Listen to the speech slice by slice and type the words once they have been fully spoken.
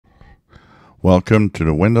Welcome to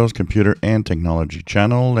the Windows Computer and Technology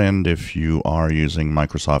channel, and if you are using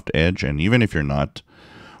Microsoft Edge, and even if you're not,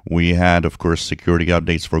 we had, of course, security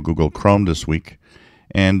updates for Google Chrome this week.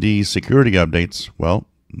 And these security updates, well,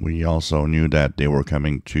 we also knew that they were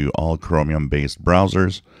coming to all Chromium-based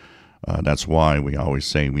browsers. That's why we always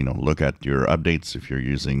say, look at your updates if you're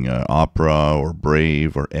using Opera or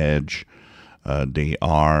Brave or Edge. They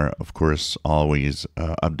are, of course, always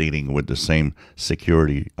updating with the same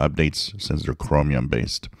security updates since they're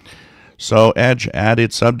Chromium-based. So Edge had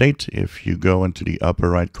its update. If you go into the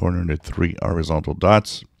upper right corner, the three horizontal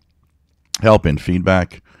dots, help and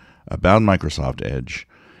feedback about Microsoft Edge,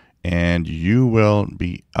 and you will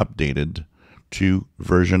be updated to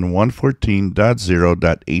version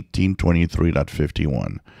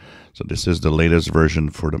 114.0.1823.51. So this is the latest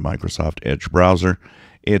version for the Microsoft Edge browser.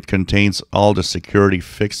 It contains all the security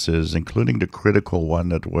fixes, including the critical one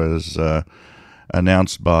that was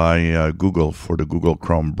announced by Google for the Google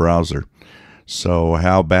Chrome browser. So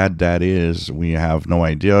how bad that is, we have no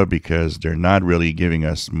idea because they're not really giving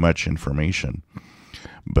us much information.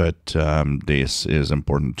 But this is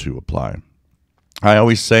important to apply. I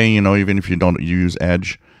always say, even if you don't use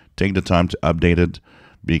Edge, take the time to update it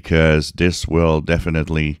because this will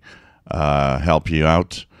definitely help you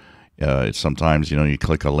out. Sometimes, you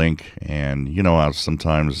click a link and, how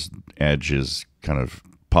sometimes Edge is kind of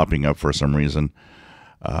popping up for some reason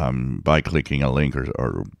by clicking a link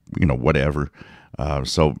or whatever.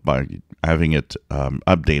 So by having it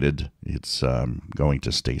updated, it's going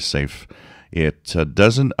to stay safe. It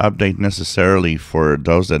doesn't update necessarily for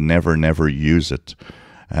those that never use it,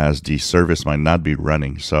 as the service might not be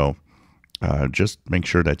running. So just make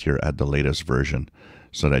sure that you're at the latest version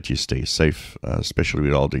so that you stay safe, especially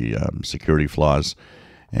with all the security flaws.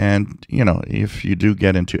 And, if you do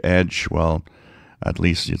get into Edge, well, at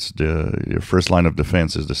least it's your first line of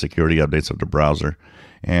defense is the security updates of the browser.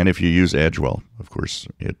 And if you use Edge, well, of course,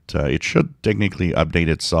 it should technically update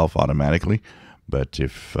itself automatically. But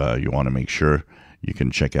if you want to make sure, you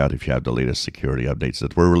can check out if you have the latest security updates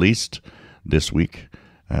that were released this week,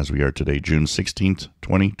 as we are today, June 16th,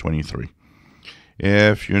 2023.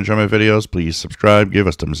 If you enjoy my videos, please subscribe, give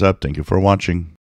us thumbs up. Thank you for watching.